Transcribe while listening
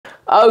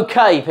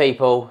Okay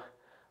people,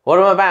 what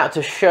I'm about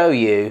to show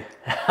you,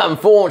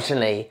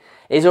 unfortunately,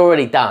 is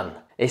already done.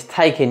 It's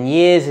taken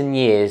years and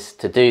years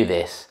to do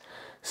this.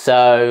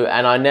 So,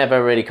 and I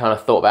never really kind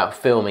of thought about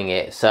filming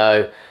it.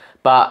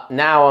 But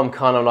now I'm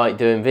kind of like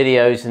doing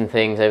videos and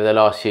things over the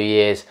last few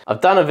years. I've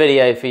done a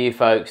video for you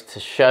folks to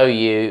show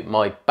you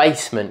my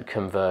basement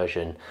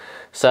conversion.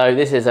 So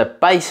this is a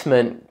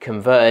basement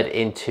converted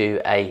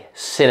into a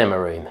cinema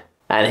room.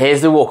 And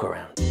here's the walk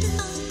around.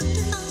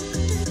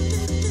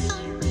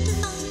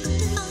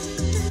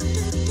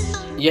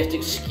 You have to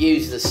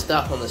excuse the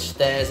stuff on the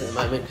stairs at the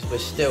moment because we're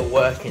still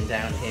working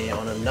down here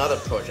on another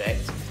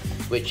project,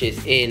 which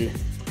is in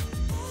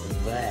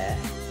there.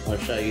 I'll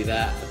show you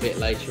that a bit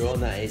later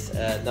on. That is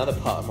another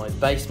part of my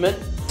basement.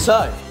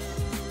 So,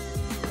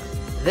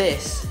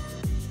 this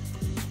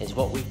is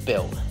what we've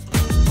built.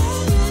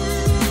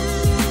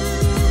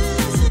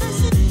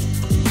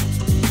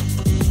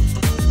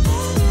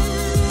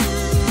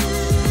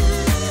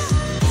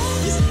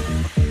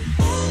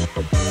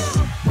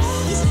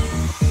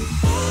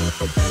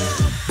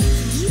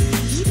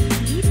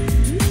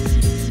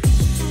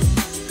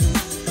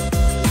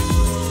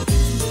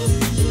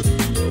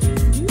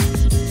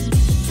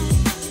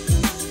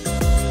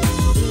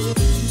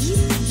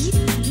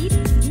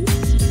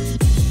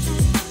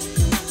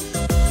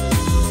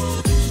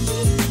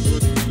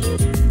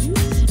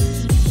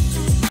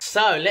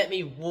 So let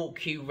me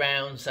walk you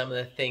around some of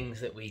the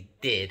things that we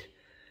did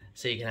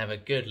so you can have a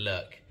good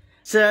look.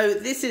 So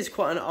this is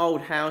quite an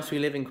old house. We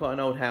live in quite an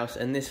old house,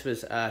 and this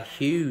was a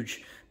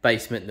huge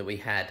basement that we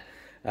had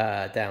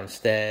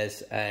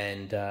downstairs,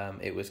 and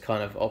it was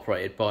kind of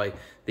operated by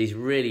these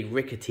really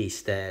rickety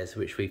stairs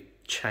which we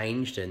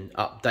changed and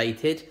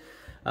updated,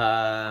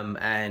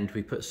 and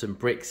we put some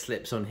brick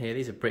slips on here.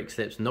 These are brick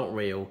slips, not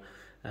real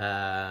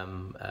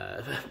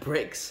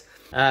bricks.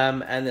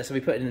 And so we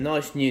put in a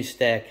nice new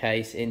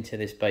staircase into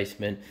this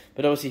basement.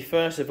 But obviously,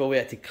 first of all, we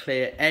had to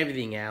clear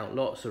everything out,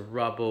 lots of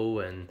rubble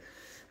and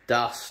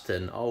dust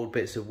and old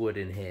bits of wood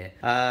in here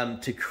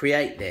to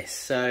create this.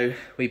 So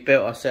we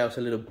built ourselves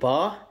a little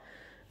bar,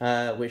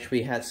 which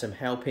we had some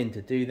help in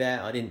to do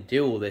that. I didn't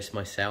do all this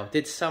myself,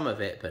 did some of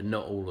it, but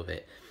not all of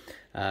it.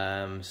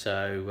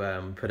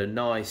 Put a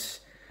nice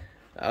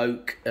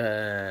oak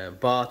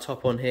bar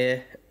top on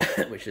here,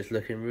 which is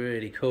looking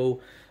really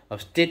cool. I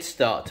did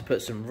start to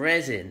put some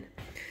resin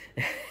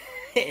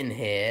in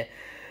here,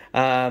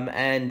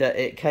 and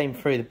it came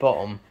through the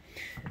bottom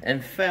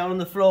and fell on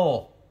the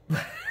floor.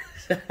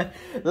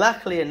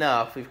 Luckily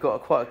enough, we've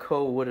got quite a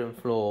cool wooden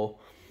floor.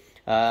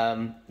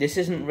 This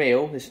isn't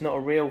real, it's not a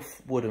real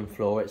wooden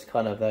floor, it's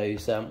kind of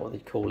those, what do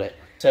they call it?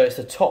 So it's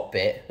the top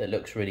bit that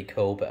looks really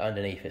cool, but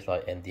underneath it's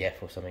like MDF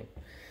or something.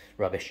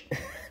 Rubbish.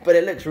 But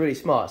it looks really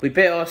smart. We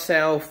built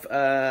ourselves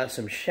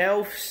some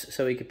shelves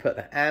so we could put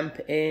the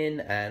amp in,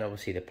 and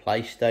obviously the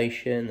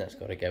PlayStation, that's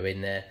got to go in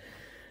there.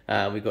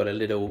 We've got a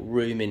little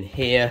room in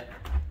here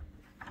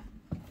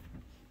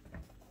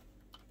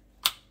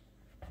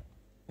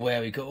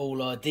where we got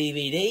all our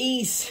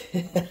DVDs.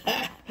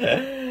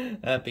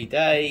 Happy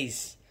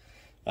days.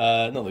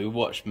 Not that we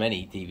watch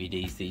many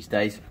DVDs these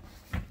days.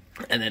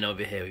 And then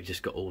over here we've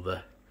just got all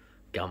the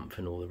gumph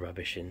and all the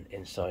rubbish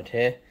inside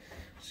here.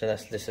 So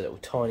that's this little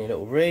tiny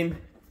little room.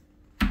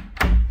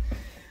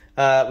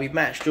 We've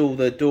matched all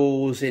the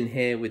doors in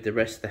here with the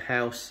rest of the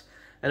house.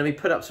 And then we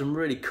put up some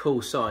really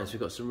cool signs. We've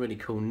got some really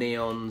cool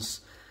neons.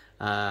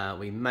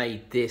 We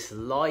made this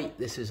light.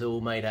 This is all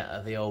made out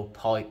of the old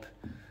pipe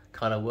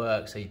kind of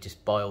work. So you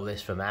just buy all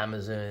this from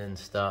Amazon and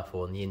stuff,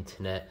 or on the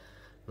internet.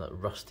 Like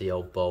rusty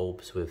old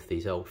bulbs with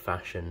these old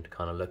fashioned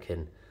kind of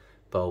looking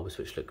bulbs,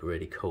 which look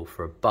really cool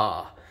for a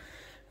bar.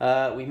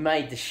 We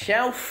made the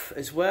shelf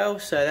as well,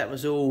 so that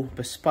was all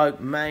bespoke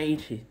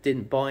made. You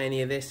didn't buy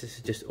any of this. This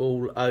is just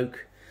all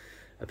oak,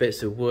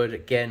 bits of wood,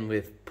 again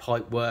with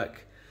pipe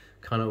work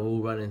kind of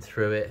all running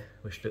through it,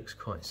 which looks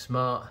quite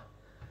smart.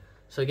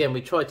 So again,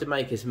 we tried to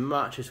make as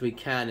much as we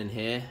can in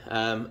here.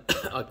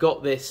 I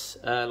got this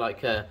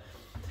like a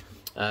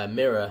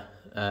mirror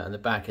in the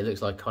back. It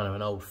looks like kind of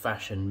an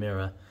old-fashioned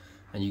mirror,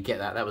 and you get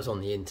that. That was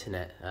on the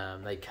internet.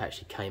 They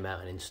actually came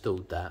out and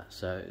installed that,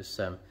 so it's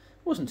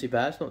wasn't too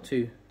bad. It's not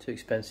too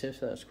expensive,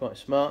 so that's quite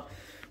smart.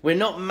 We're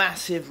not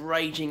massive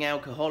raging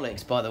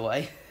alcoholics, by the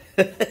way,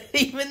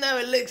 even though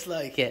it looks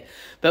like it,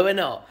 but we're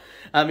not.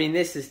 I mean,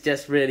 this is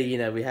just really, you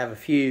know, we have a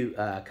few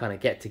kind of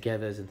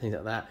get-togethers and things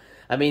like that.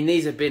 I mean,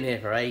 these have been here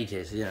for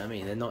ages, you know what I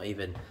mean? They're not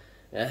even,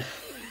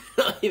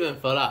 not even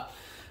full up.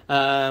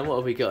 What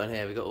have we got in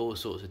here? We've got all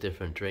sorts of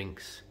different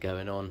drinks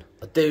going on.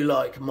 I do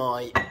like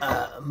my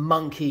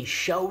monkey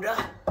shoulder.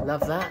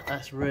 Love that.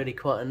 That's really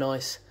quite a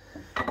nice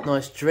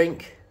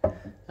drink.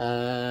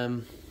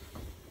 And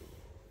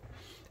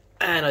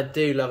I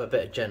do love a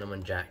bit of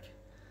Gentleman Jack.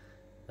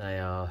 They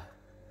are,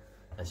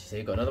 as you see,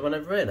 we've got another one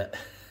over here, look.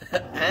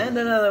 And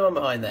another one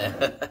behind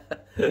there.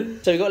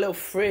 So we've got a little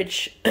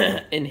fridge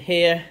in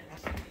here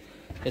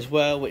as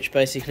well, which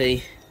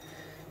basically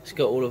it's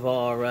got all of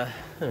our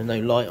no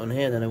light on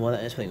here. I don't know why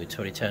that is. I think we've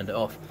already turned it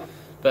off.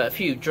 But a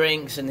few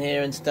drinks in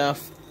here and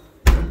stuff.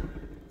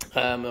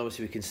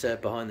 Obviously we can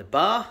serve behind the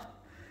bar.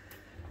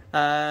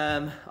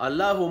 I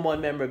love all my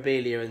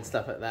memorabilia and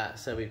stuff like that.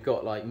 So we've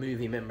got like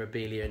movie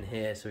memorabilia in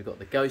here. So we've got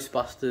the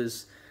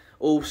Ghostbusters,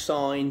 all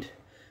signed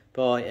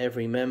by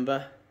every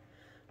member,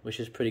 which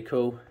is pretty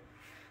cool.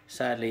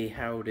 Sadly,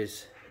 Harold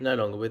is no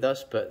longer with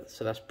us, but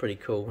so that's pretty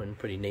cool and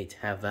pretty neat to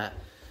have that.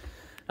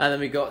 And then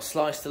we got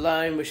Sly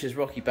Stallone, which is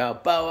Rocky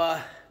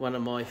Balboa, one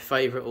of my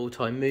favourite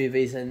all-time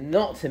movies, and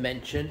not to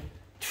mention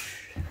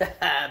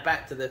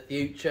Back to the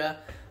Future.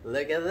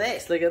 Look at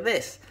this, look at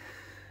this.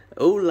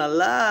 Ooh la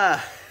la.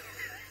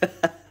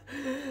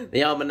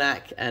 The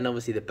almanac, and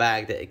obviously the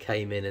bag that it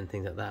came in and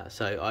things like that.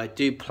 So I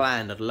do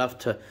plan, I'd love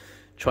to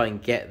try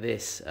and get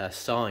this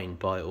signed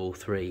by all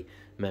three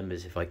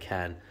members if I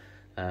can.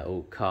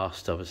 All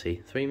cast,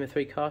 obviously.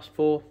 Three casts,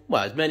 four?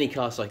 Well, as many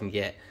casts I can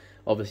get,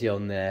 obviously,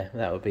 on there.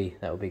 That would be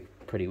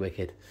pretty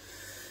wicked.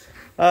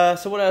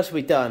 So what else have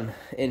we done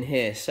in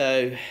here?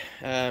 So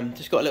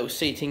just got a little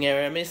seating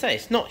area. I mean,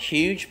 it's not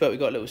huge, but we've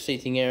got a little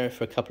seating area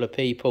for a couple of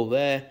people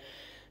there.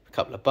 A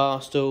couple of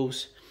bar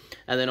stools.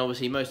 And then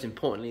obviously, most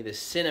importantly, the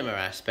cinema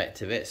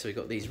aspect of it. So we've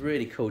got these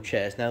really cool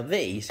chairs. Now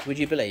these, would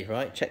you believe,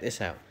 right? Check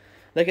this out.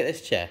 Look at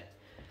this chair.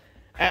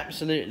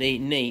 Absolutely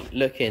neat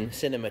looking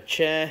cinema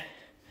chair.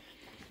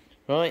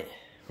 Right,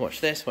 watch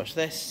this, watch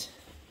this.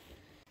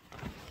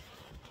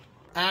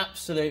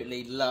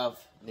 Absolutely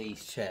love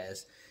these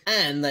chairs.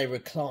 And they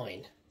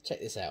recline. Check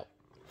this out.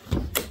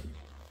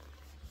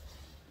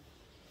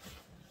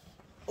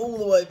 All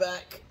the way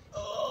back.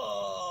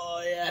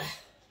 Oh, yeah.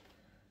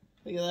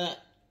 Look at that.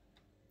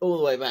 All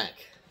the way back.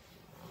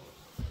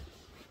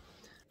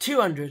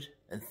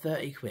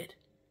 230 quid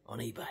on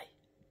eBay.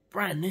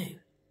 Brand new.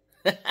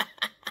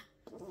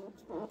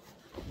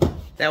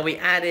 Now we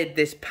added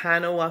this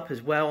panel up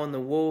as well on the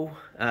wall.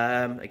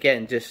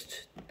 Again,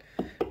 just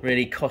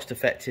really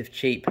cost-effective,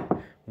 cheap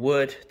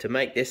wood to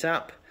make this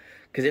up.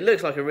 Because it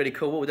looks like a really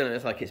cool wall, doesn't it? It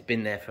looks like it's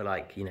been there for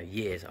like, you know,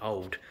 years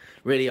old.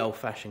 Really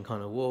old-fashioned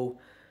kind of wall.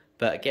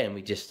 But again,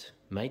 we just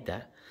made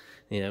that.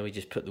 You know, we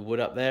just put the wood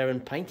up there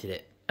and painted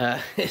it.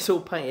 It's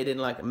all painted in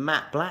like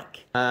matte black.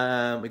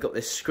 We got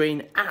this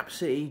screen,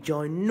 absolutely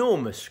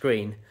ginormous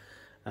screen.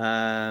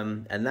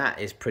 And that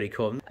is pretty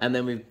cool. And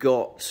then we've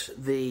got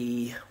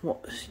the,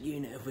 what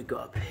unit have we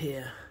got up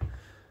here?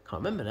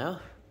 Can't remember now.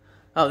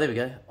 Oh, there we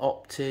go.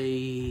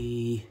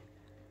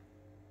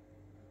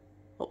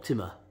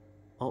 Optima.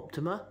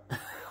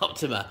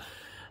 Optima.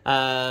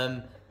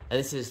 And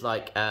this is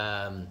like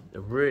a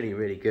really,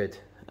 really good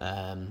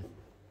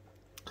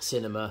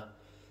cinema.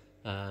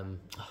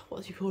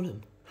 What do you call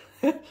them?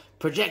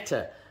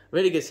 Projector.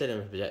 Really good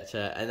cinema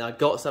projector. And I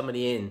got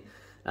somebody in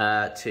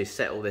to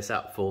set all this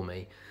up for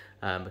me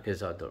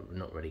because I'm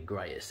not really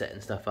great at setting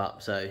stuff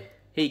up. So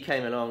he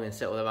came along and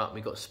set all them up.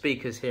 We got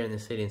speakers here in the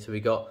ceiling. So we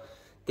got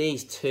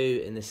these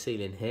two in the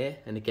ceiling here.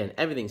 And again,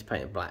 everything's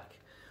painted black.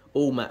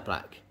 All matte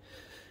black.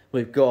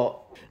 We've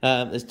got,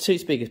 there's two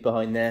speakers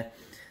behind there.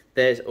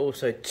 There's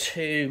also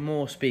two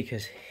more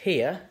speakers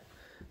here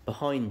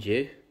behind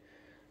you.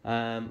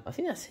 I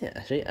think that's it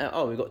actually.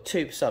 Oh, we've got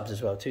two subs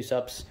as well, two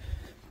subs.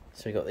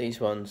 So we've got these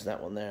ones,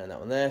 that one there and that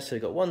one there. So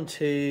we've got 1,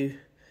 2,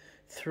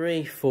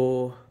 3,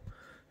 4,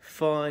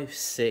 5,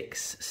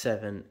 6,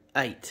 7,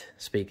 8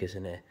 speakers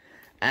in here.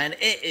 And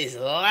it is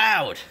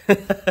loud.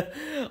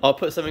 I'll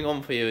put something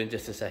on for you in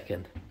just a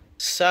second.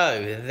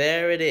 So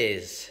there it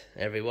is,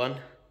 everyone.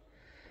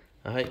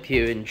 I hope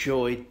you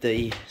enjoyed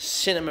the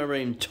cinema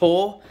room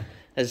tour.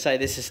 As I say,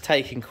 this has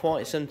taken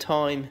quite some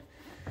time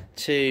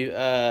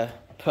to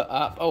put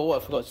up. Oh,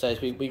 what I forgot to say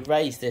is we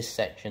raised this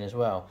section as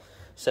well.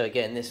 So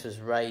again, this was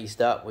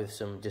raised up with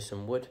just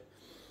some wood.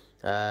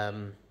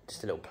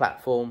 Just a little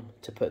platform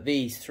to put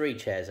these 3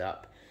 chairs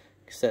up.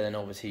 So then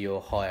obviously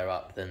you're higher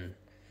up than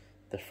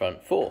the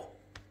front 4.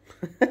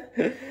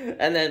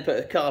 And then put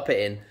a carpet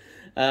in.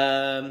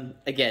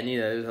 Again, you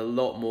know, there's a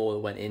lot more that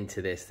went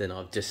into this than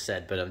I've just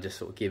said, but I'm just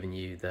sort of giving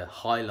you the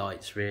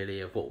highlights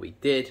really of what we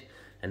did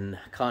and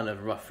kind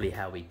of roughly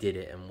how we did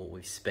it and what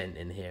we've spent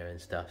in here and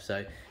stuff.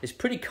 So it's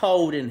pretty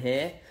cold in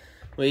here.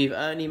 We've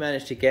only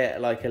managed to get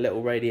like a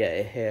little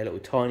radiator here, a little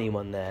tiny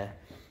one there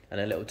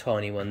and a little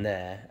tiny one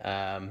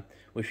there,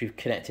 which we've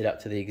connected up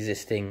to the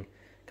existing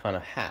kind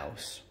of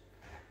house.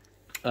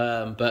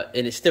 And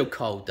it's still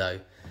cold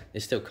though.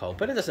 It's still cold,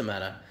 but it doesn't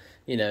matter.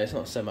 You know, it's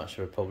not so much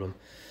of a problem.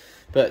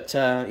 But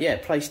yeah,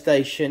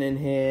 PlayStation in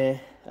here,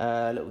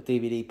 little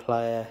DVD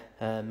player.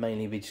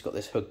 Mainly we just got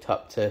this hooked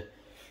up to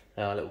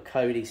our little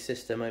Kodi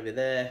system over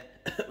there,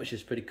 which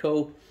is pretty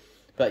cool.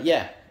 But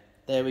yeah,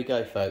 there we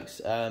go, folks.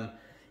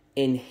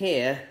 In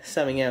here,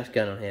 something else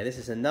going on here. This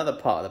is another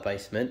part of the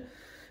basement,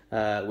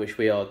 which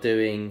we are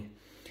doing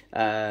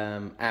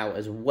out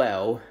as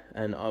well.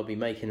 And I'll be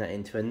making that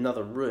into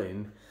another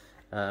room.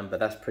 But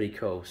that's pretty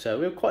cool. So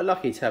we were quite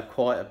lucky to have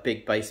quite a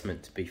big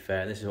basement, to be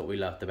fair. And this is what we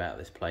loved about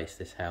this place,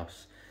 this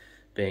house,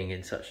 being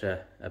in such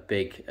a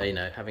big, you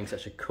know, having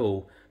such a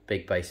cool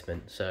big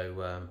basement.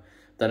 So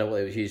don't know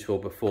what it was used for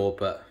before,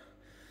 but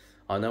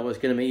I know what it's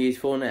going to be used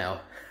for now.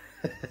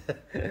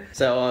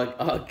 So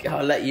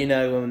I'll let you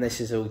know when this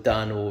is all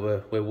done,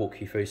 or we'll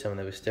walk you through some of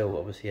them. We're still,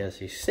 obviously,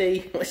 as you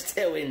see, we're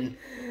still in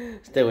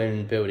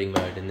building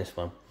mode in this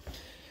one.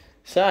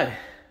 So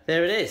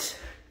there it is.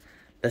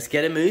 Let's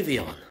get a movie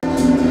on.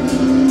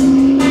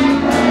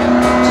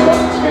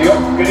 Giddy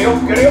up, giddy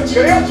up, giddy up,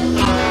 giddy up.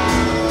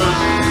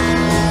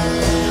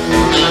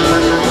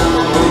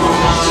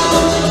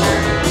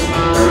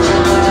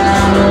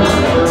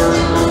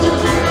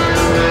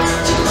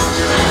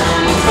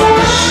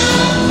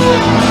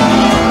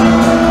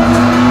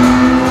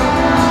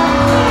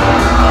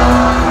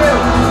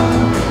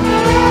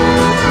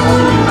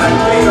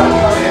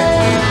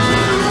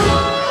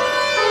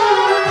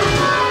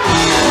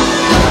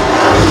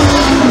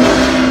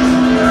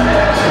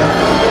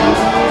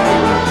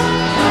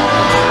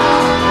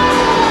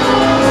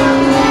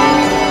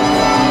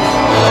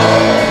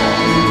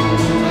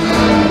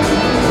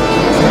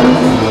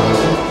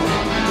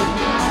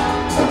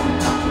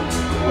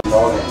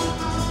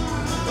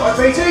 Right,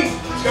 BT,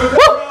 let's go for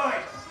the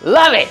ride.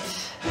 Love it!